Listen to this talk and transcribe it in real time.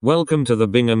Welcome to the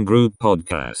Bingham Group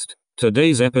podcast.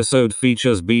 Today's episode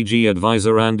features BG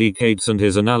advisor Andy Cates and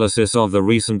his analysis of the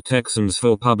recent Texans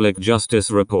for Public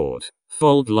Justice report,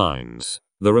 Fault Lines.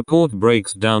 The report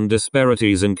breaks down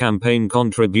disparities in campaign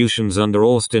contributions under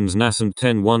Austin's nascent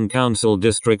 10-1 council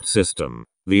district system.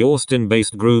 The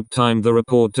Austin-based group timed the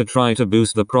report to try to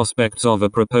boost the prospects of a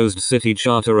proposed city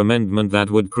charter amendment that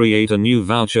would create a new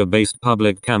voucher-based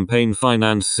public campaign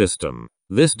finance system.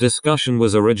 This discussion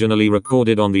was originally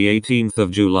recorded on the 18th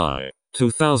of July,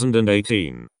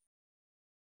 2018.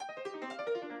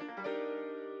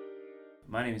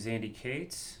 My name is Andy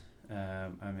Cates.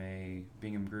 I'm a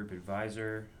Bingham Group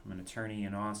advisor. I'm an attorney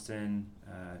in Austin.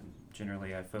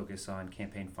 Generally, I focus on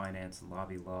campaign finance and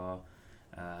lobby law.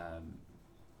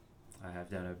 I have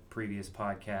done a previous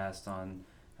podcast on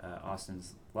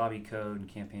Austin's lobby code and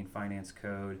campaign finance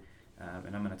code,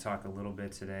 and I'm going to talk a little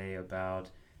bit today about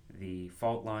the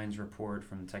Fault Lines report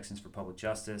from the Texans for Public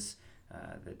Justice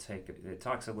that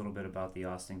talks a little bit about the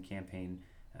Austin campaign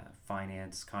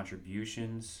finance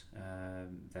contributions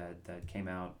that came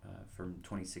out from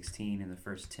 2016 in the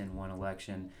first 10-1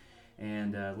 election,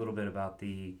 and a little bit about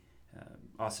the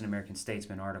Austin American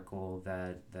Statesman article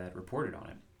that reported on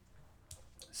it.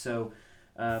 So,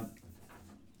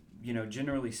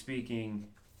 generally speaking,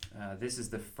 this is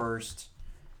the first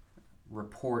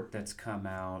report that's come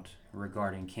out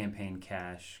regarding campaign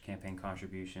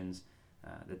contributions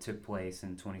that took place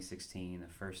in 2016, the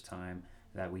first time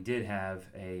that we did have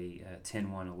a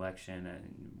 10-1 election,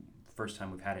 and first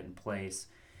time we've had it in place.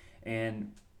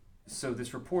 And so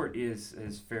this report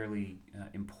is fairly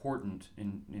important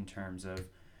in terms of,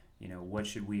 what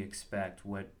should we expect,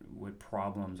 what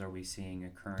problems are we seeing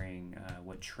occurring,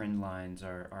 what trend lines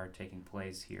are taking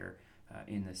place here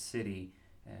in the city,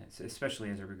 especially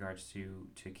as it regards to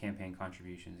campaign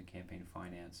contributions and campaign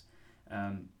finance.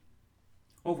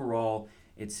 Overall,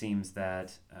 it seems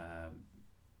that,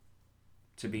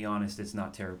 to be honest, it's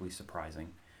not terribly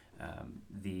surprising.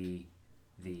 The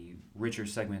richer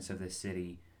segments of the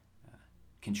city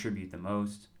contribute the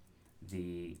most.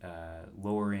 The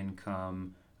lower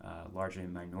income, largely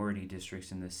minority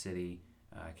districts in the city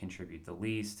contribute the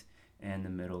least, and the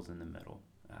middle's in the middle.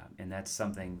 And that's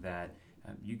something that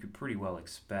you could pretty well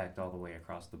expect all the way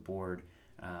across the board.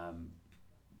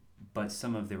 But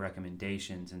some of the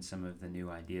recommendations and some of the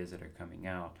new ideas that are coming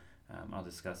out, I'll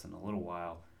discuss in a little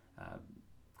while,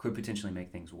 could potentially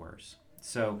make things worse.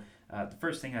 So the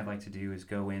first thing I'd like to do is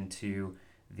go into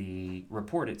the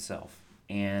report itself.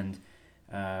 And,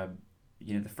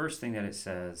 the first thing that it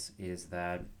says is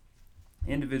that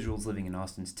individuals living in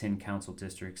Austin's 10 council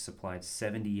districts supplied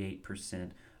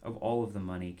 78% of all of the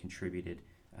money contributed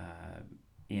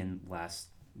in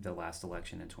the last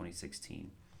election in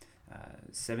 2016.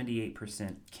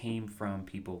 78% came from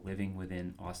people living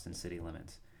within Austin city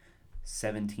limits.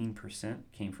 17%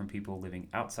 came from people living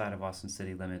outside of Austin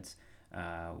city limits,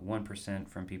 1%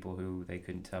 from people who they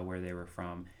couldn't tell where they were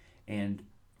from, and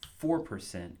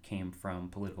 4% came from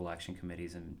political action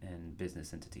committees and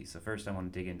business entities. So first I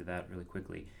want to dig into that really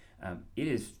quickly. It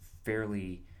is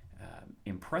fairly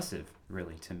impressive,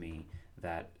 really, to me,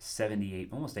 that 78,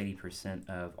 almost 80%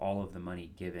 of all of the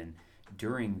money given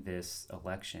during this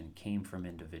election came from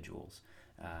individuals.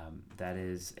 That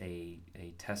is a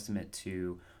testament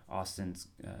to Austin's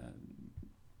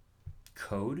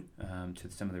code, to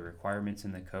some of the requirements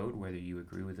in the code, whether you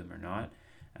agree with them or not.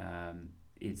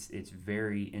 It's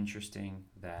very interesting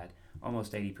that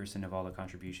almost 80% of all the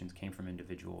contributions came from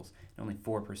individuals, and only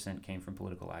 4% came from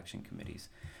political action committees.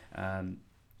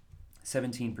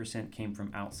 17% came from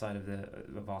outside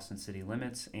of Austin city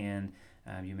limits, and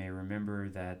you may remember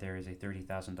that there is a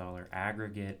 $30,000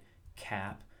 aggregate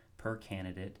cap per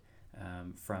candidate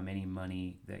from any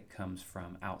money that comes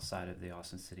from outside of the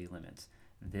Austin city limits.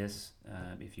 This,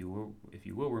 if you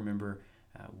will remember,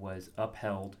 was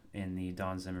upheld in the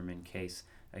Don Zimmerman case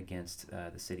against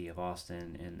the city of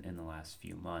Austin in the last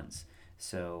few months.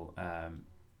 So,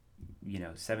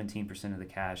 17% of the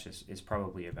cash is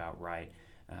probably about right,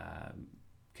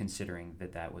 considering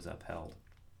that was upheld.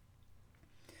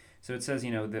 So it says,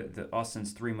 the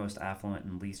Austin's three most affluent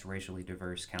and least racially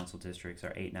diverse council districts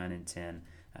are 8, 9, and 10.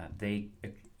 They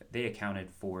accounted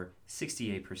for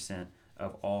 68%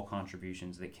 of all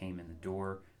contributions that came in the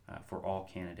door for all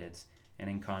candidates. And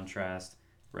in contrast,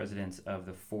 residents of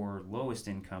the four lowest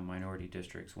income minority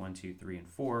districts, 1, 2, 3, and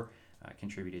 4,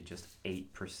 contributed just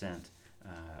 8%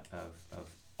 of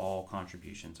all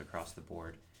contributions across the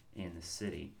board in the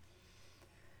city.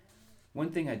 One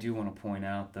thing I do want to point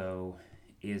out, though,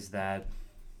 is that,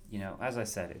 as I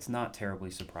said, it's not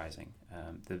terribly surprising.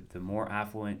 The more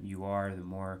affluent you are, the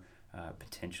more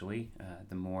potentially,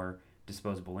 the more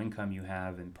disposable income you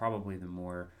have, and probably the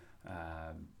more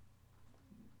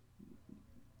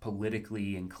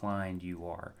politically inclined you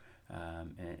are,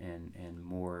 and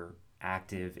more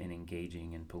active and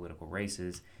engaging in political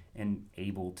races and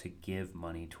able to give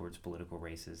money towards political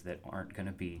races that aren't going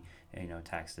to be,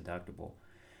 tax deductible.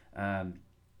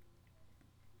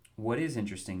 What is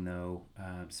interesting, though,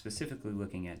 specifically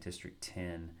looking at District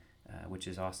 10, which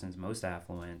is Austin's most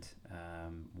affluent,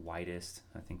 whitest,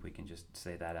 I think we can just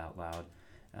say that out loud,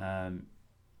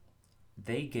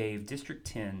 they gave District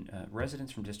 10,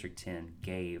 residents from District 10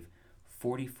 gave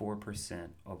 44%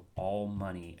 of all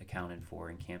money accounted for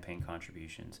in campaign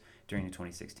contributions during the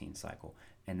 2016 cycle.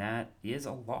 And that is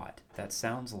a lot. That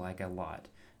sounds like a lot,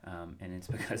 and it's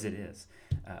because it is.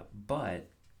 But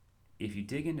if you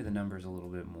dig into the numbers a little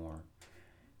bit more,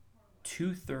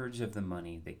 2/3 of the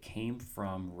money that came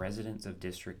from residents of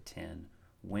District 10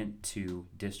 went to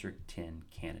District 10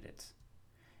 candidates,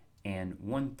 and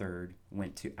 1/3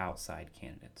 went to outside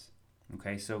candidates.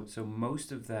 Okay, so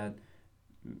most of that,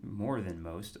 more than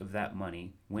most of that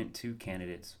money, went to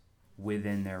candidates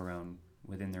within their own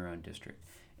district,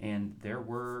 and there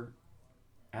were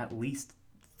at least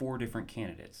 4 different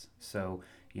candidates. So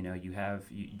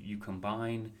you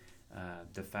combine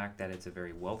the fact that it's a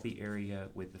very wealthy area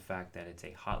with the fact that it's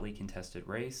a hotly contested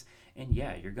race, and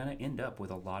you're going to end up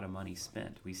with a lot of money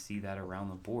spent. We see that around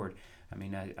the board. I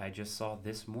mean, I just saw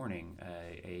this morning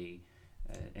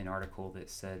an article that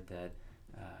said that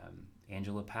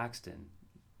Angela Paxton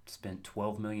spent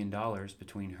 $12 million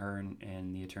between her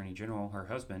and the Attorney General, her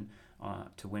husband,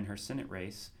 to win her Senate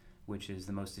race, which is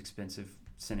the most expensive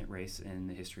Senate race in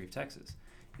the history of Texas.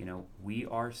 We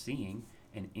are seeing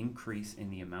an increase in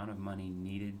the amount of money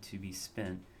needed to be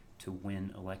spent to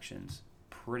win elections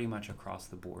pretty much across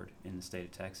the board in the state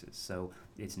of Texas. So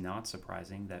it's not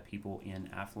surprising that people in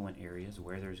affluent areas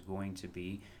where there's going to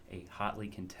be a hotly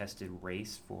contested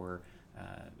race for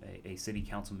a city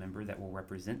council member that will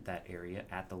represent that area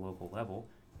at the local level,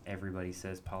 everybody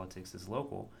says politics is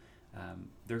local,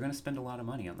 they're going to spend a lot of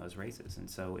money on those races. And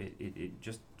so it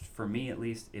just, for me at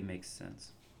least, it makes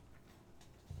sense.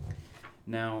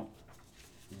 Now,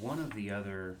 one of the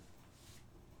other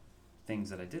things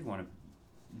that I did want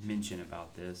to mention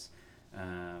about this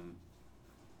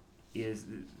is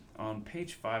on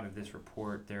page 5 of this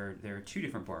report, there are 2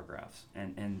 different bar graphs,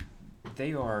 and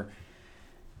they are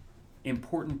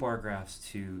important bar graphs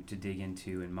to dig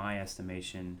into, in my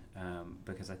estimation,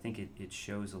 because I think it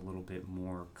shows a little bit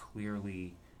more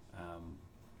clearly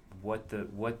what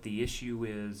the issue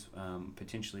is,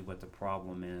 potentially what the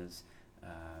problem is,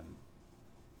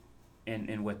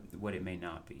 and what it may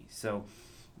not be. So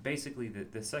basically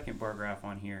the second bar graph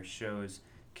on here shows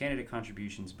candidate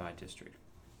contributions by district.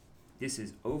 This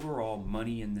is overall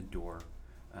money in the door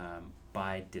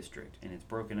by district, and it's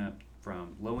broken up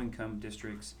from low-income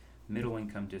districts,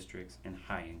 middle-income districts, and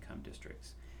high-income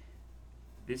districts.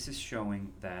 This is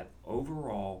showing that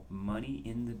overall money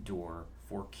in the door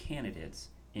for candidates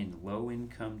in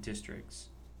low-income districts,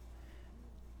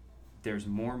 there's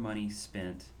more money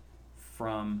spent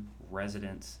from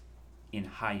residents in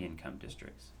high-income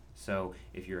districts. So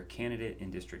if you're a candidate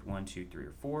in District 1, 2, 3,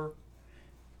 or 4,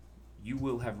 you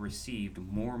will have received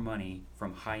more money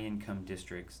from high-income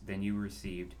districts than you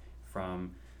received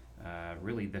from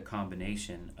really the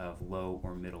combination of low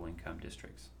or middle-income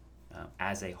districts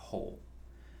as a whole.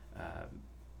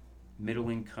 Middle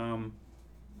income,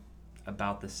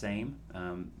 about the same.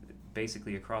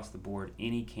 Basically across the board,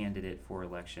 any candidate for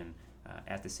election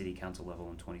at the city council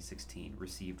level in 2016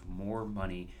 received more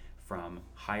money from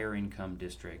higher income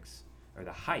districts, or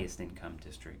the highest income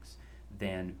districts,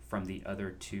 than from the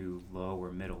other 2 low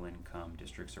or middle income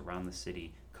districts around the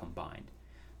city combined.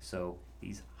 So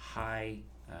these highly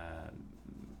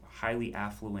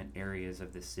affluent areas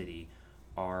of the city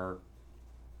are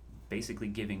basically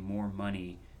giving more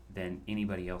money than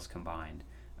anybody else combined,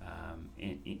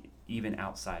 even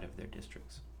outside of their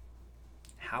districts.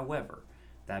 However,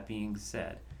 that being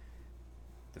said,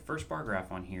 the first bar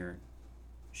graph on here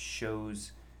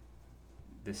shows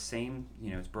the same,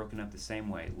 it's broken up the same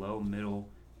way, low, middle,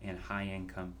 and high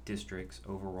income districts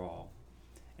overall.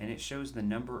 And it shows the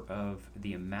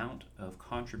amount of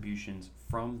contributions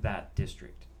from that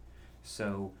district.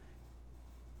 So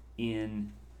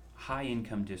in high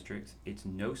income districts, it's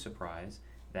no surprise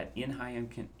that in high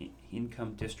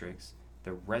income districts,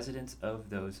 the residents of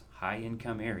those high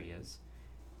income areas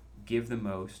give the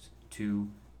most to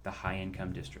the high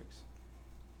income districts.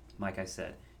 Like I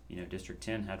said, District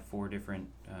 10 had 4 different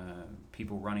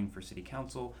people running for city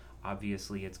council.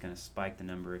 Obviously, it's going to spike the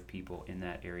number of people in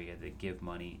that area that give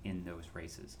money in those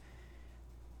races.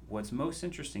 What's most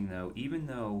interesting, though, even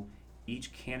though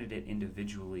each candidate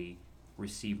individually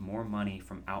received more money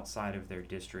from outside of their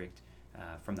district,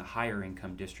 from the higher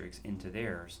income districts into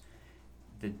theirs,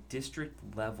 the district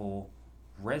level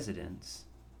residents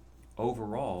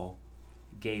overall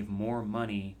gave more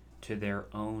money to their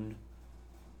own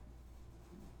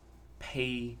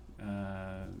pay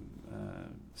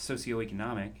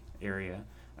socioeconomic area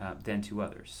than to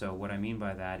others. So what I mean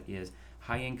by that is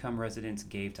high income residents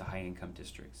gave to high income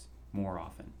districts more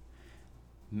often.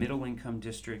 Middle income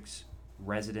districts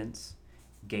residents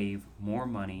gave more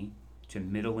money to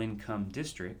middle income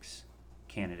districts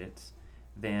candidates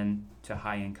than to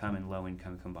high income and low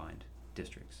income combined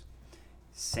districts.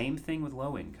 Same thing with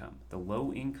low income. The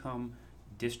low income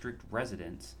district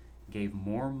residents gave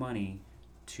more money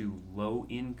to low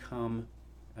income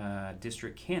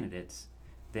district candidates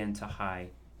than to high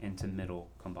and to middle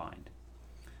combined.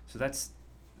 So that's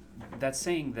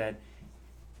saying that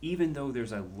even though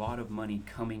there's a lot of money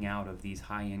coming out of these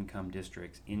high income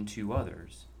districts into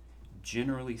others,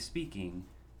 generally speaking,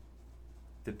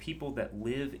 the people that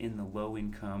live in the low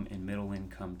income and middle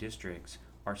income districts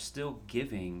are still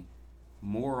giving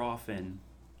more often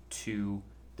to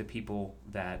the people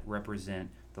that represent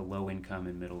the low income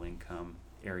and middle income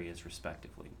areas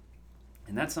respectively.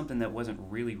 And that's something that wasn't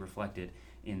really reflected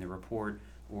in the report,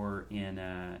 or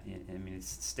it's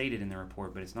stated in the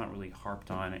report, but it's not really harped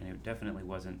on, and it definitely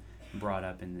wasn't brought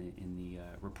up in the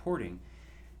reporting.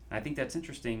 And I think that's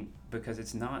interesting because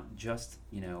it's not just,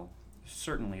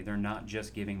 certainly they're not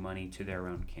just giving money to their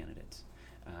own candidates.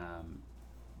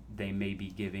 They may be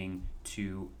giving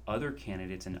to other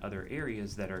candidates in other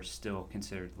areas that are still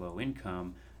considered low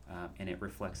income, and it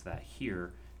reflects that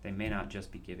here. They may not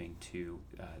just be giving to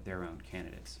their own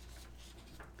candidates.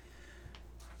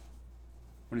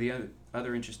 One of the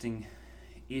other interesting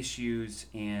issues,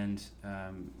 and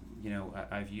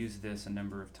I've used this a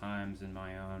number of times in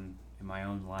my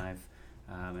own life,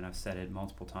 and I've said it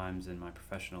multiple times in my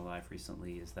professional life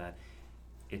recently, is that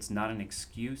it's not an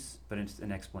excuse, but it's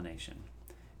an explanation.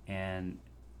 And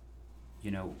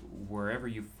wherever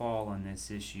you fall on this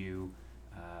issue,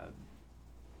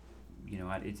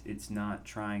 it's not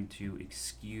trying to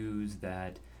excuse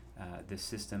that the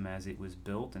system as it was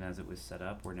built and as it was set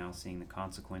up, we're now seeing the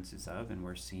consequences of, and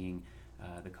we're seeing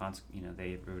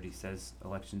everybody says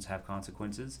elections have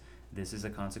consequences. This is a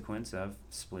consequence of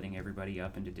splitting everybody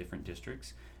up into different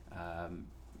districts.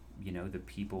 The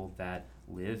people that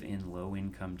live in low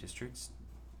income districts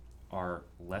are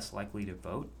less likely to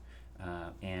vote,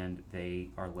 and they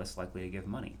are less likely to give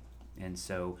money. And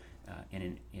so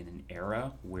in an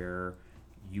era where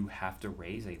you have to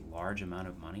raise a large amount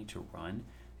of money to run,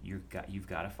 you've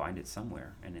got to find it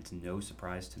somewhere. And it's no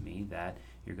surprise to me that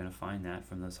you're going to find that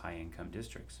from those high income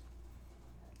districts.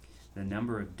 The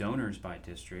number of donors by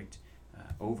district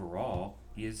overall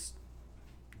is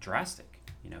drastic.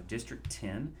 District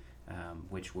 10,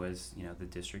 which was the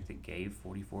district that gave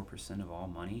 44% of all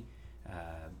money,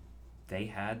 they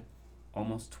had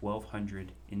almost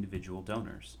 1,200 individual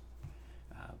donors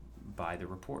by the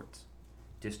reports.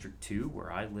 District 2,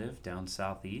 where I live down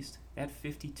southeast, they had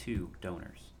 52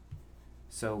 donors.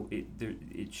 So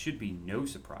it should be no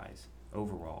surprise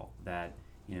overall that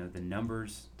the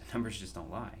numbers just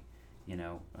don't lie.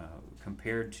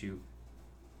 Compared to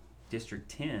District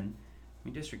 10,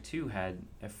 District 2 had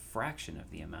a fraction of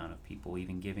the amount of people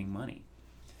even giving money.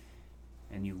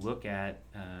 And you look at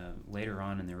later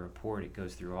on in the report, it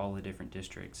goes through all the different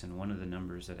districts, and one of the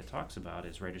numbers that it talks about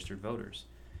is registered voters.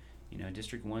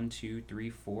 District 1, 2, 3,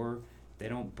 4, they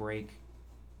don't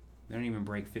even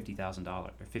break $50,000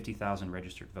 or 50,000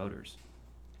 registered voters.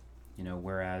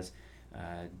 Whereas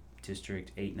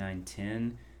District 8, 9,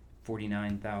 10,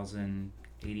 49,000,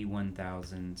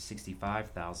 81,000,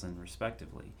 65,000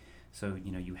 respectively. So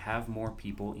you have more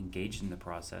people engaged in the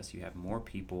process. You have more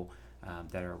people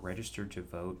that are registered to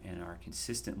vote and are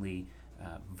consistently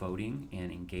voting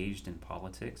and engaged in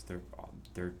politics.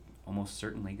 They're almost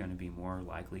certainly going to be more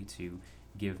likely to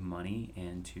give money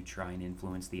and to try and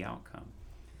influence the outcome.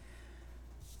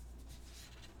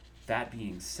 That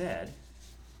being said,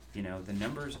 the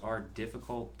numbers are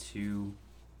difficult to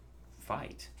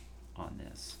fight on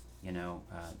this.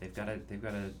 They've got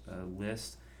a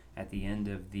list at the end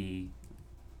of the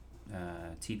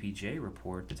TPJ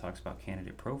report that talks about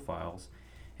candidate profiles,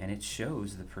 and it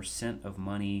shows the percent of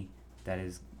money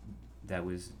that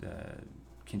was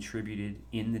contributed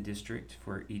in the district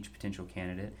for each potential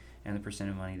candidate, and the percent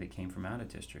of money that came from out of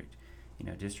district.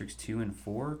 Districts 2 and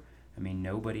 4,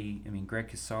 Greg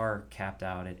Kassar capped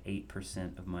out at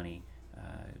 8% of money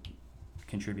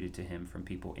contributed to him from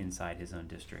people inside his own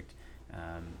district.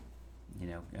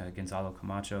 Gonzalo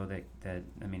Camacho, that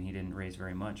I mean, he didn't raise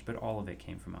very much, but all of it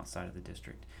came from outside of the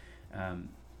district. Um,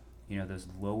 those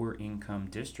lower income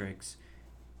districts,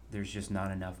 there's just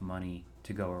not enough money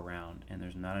to go around, and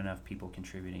there's not enough people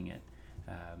contributing it,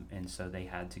 and so they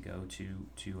had to go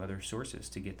to other sources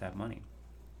to get that money.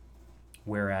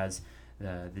 Whereas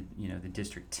the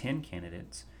District 10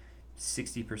 candidates,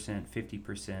 60%, 50%,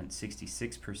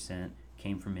 66%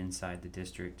 came from inside the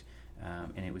district,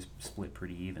 and it was split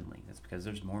pretty evenly. That's because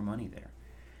there's more money there.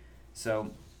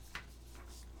 So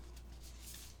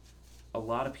a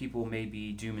lot of people may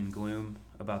be doom and gloom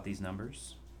about these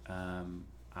numbers.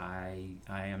 I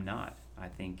am not. I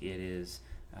think it is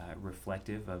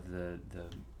reflective of the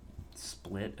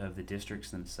split of the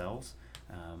districts themselves,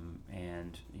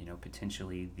 and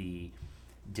potentially the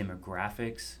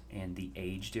demographics and the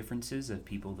age differences of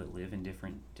people that live in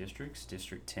different districts.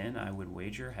 District 10, I would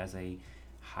wager, has a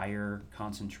higher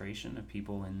concentration of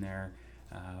people in their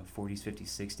 40s, 50s,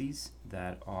 60s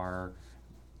that are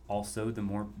also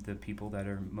the people that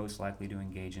are most likely to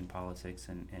engage in politics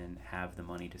and have the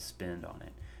money to spend on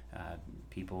it.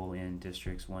 People in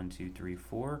districts 1, 2, 3,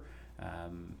 4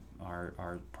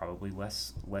 are probably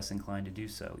less inclined to do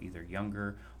so, either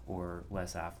younger or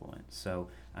less affluent. So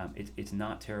it's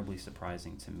not terribly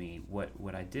surprising to me.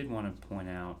 What I did want to point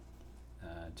out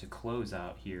to close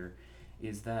out here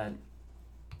is that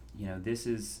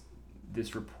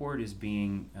this report is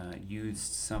being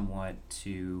used somewhat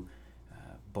to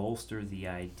bolster the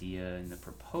idea and the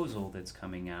proposal that's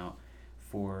coming out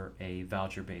for a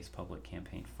voucher-based public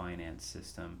campaign finance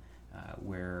system,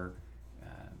 where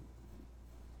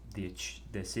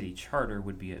the city charter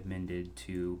would be amended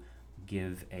to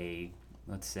give a,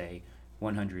 let's say,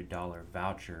 $100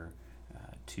 voucher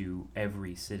to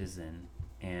every citizen,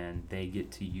 and they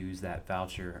get to use that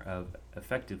voucher of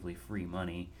effectively free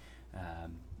money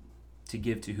to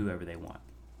give to whoever they want.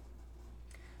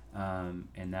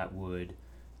 And that would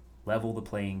level the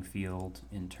playing field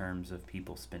in terms of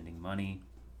people spending money.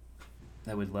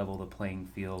 That would level the playing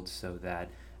field so that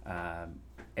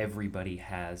everybody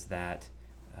has that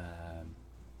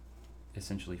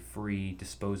essentially free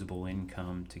disposable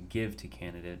income to give to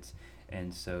candidates.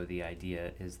 And so the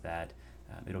idea is that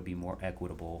it'll be more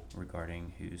equitable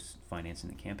regarding who's financing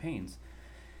the campaigns.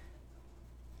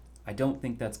 I don't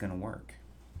think that's going to work.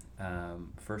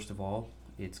 First of all,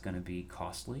 it's going to be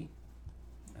costly.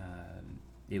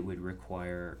 It would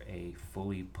require a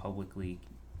fully publicly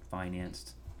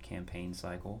financed campaign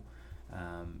cycle,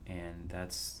 and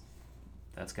that's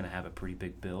going to have a pretty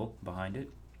big bill behind it.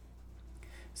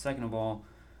 Second of all,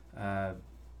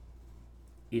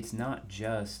 it's not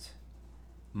just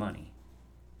money,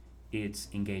 it's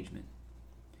engagement.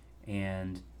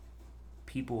 And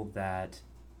people that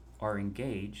are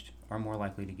engaged are more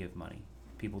likely to give money.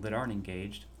 People that aren't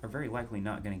engaged are very likely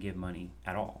not going to give money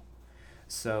at all.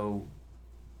 So,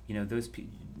 those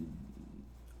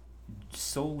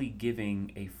solely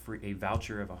giving a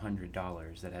voucher of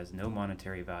 $100 that has no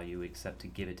monetary value except to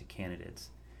give it to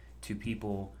candidates, to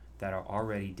people that are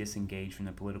already disengaged from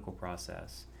the political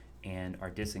process and are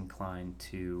disinclined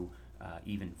to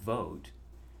even vote,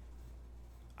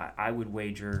 I would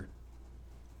wager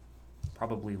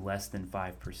probably less than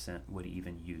 5% would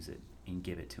even use it and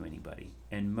give it to anybody,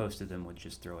 and most of them would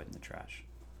just throw it in the trash.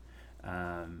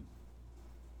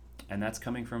 And that's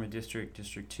coming from a District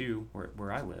 2,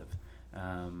 where I live.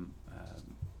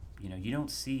 You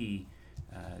don't see,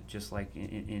 just like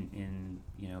in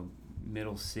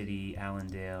Middle City,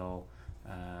 Allendale,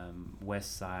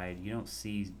 West Side, you don't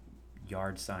see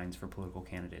yard signs for political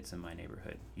candidates in my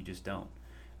neighborhood. You just don't.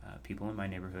 People in my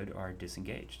neighborhood are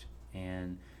disengaged,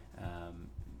 and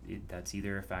that's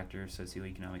either a factor of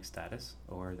socioeconomic status,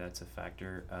 or that's a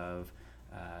factor of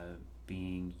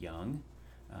being young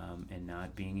and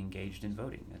not being engaged in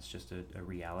voting. That's just a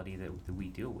reality that we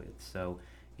deal with. So,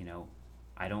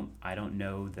 I don't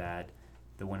know that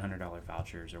the $100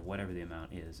 vouchers, or whatever the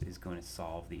amount is going to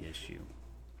solve the issue.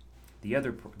 The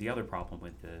other problem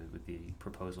with the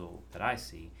proposal that I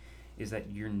see is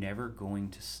that you're never going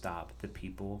to stop the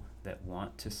people that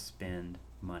want to spend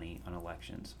money on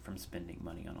elections from spending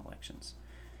money on elections.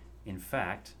 In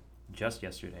fact, just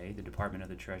yesterday, the Department of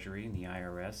the Treasury and the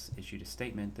IRS issued a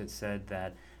statement that said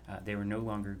that they were no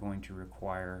longer going to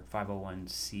require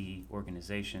 501c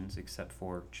organizations, except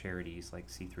for charities like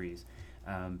C3s,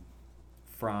 they're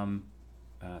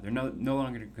no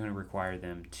longer going to require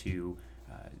them to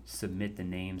submit the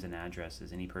names and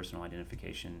addresses, any personal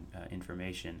identification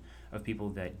information of people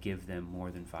that give them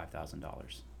more than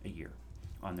 $5,000 a year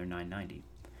on their 990.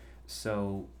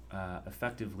 So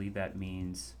effectively, that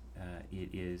means it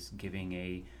is giving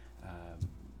a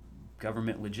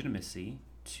government legitimacy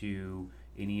to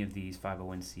any of these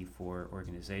 501c4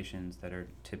 organizations that are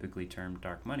typically termed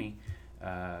dark money.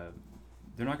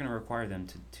 They're not going to require them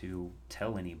to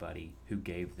tell anybody who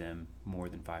gave them more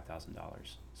than $5,000.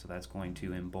 So that's going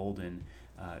to embolden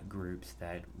groups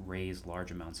that raise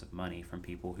large amounts of money from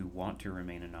people who want to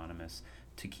remain anonymous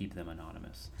to keep them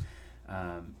anonymous.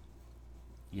 The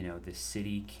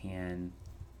city can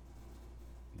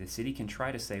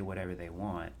try to say whatever they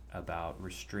want about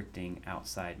restricting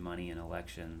outside money in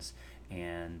elections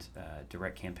and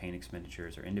direct campaign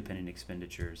expenditures or independent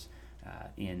expenditures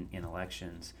in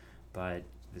elections. But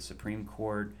the Supreme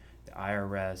Court, the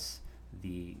IRS,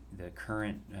 the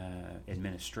current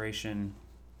administration,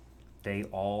 they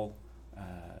all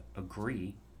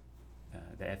agree,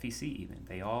 the FEC even,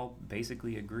 they all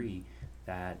basically agree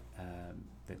that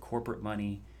the corporate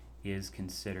money is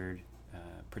considered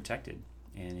protected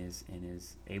and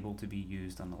is able to be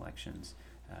used on elections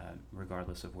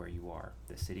regardless of where you are.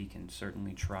 The city can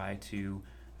certainly try to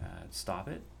stop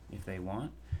it if they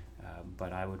want.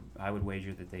 But I would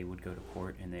wager that they would go to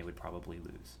court and they would probably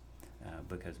lose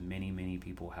because many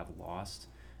people have lost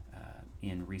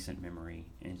in recent memory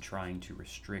in trying to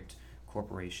restrict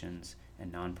corporations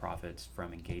and nonprofits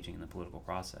from engaging in the political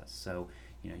process. So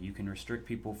you can restrict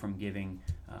people from giving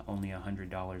only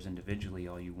 $100 individually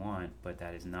all you want, but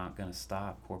that is not going to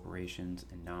stop corporations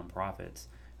and nonprofits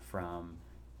from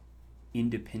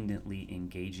independently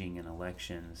engaging in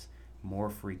elections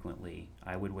more frequently.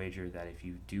 I would wager that if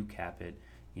you do cap it,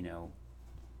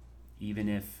 even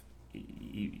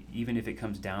if it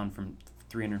comes down from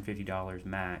 $350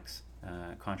 max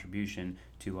contribution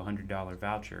to a $100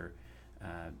 voucher,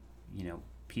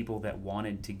 people that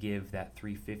wanted to give that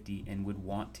 $350 and would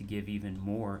want to give even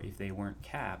more if they weren't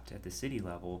capped at the city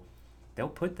level, they'll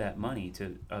put that money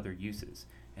to other uses,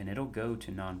 and it'll go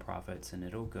to nonprofits and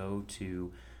it'll go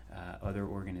to other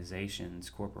organizations,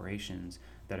 corporations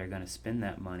that are going to spend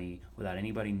that money without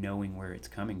anybody knowing where it's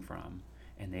coming from,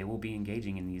 and they will be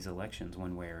engaging in these elections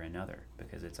one way or another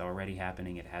because it's already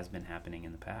happening. It has been happening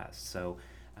in the past. So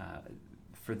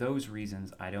for those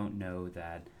reasons, I don't know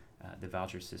that the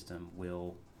voucher system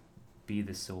will be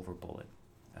the silver bullet.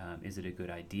 Is it a good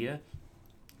idea?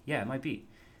 Yeah, it might be.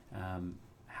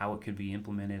 How it could be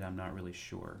implemented, I'm not really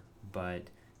sure, but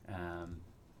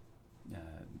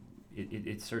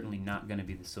it's certainly not going to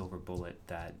be the silver bullet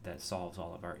that solves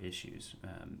all of our issues.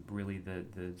 Really,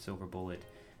 the silver bullet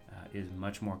is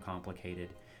much more complicated,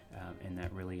 and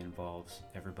that really involves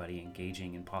everybody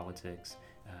engaging in politics,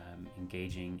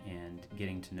 engaging and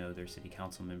getting to know their city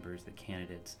council members, the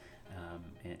candidates,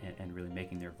 and really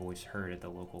making their voice heard at the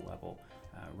local level,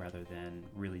 rather than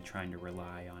really trying to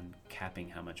rely on capping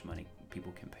how much money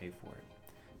people can pay for it.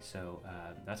 So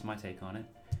that's my take on it.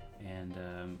 And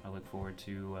I look forward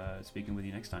to speaking with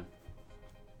you next time.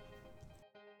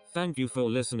 Thank you for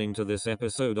listening to this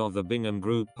episode of the Bingham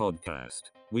Group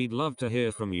podcast. We'd love to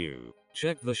hear from you.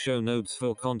 Check the show notes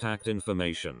for contact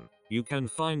information. You can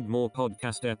find more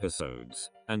podcast episodes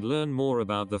and learn more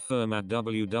about the firm at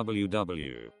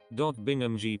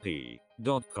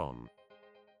www.binghamgp.com.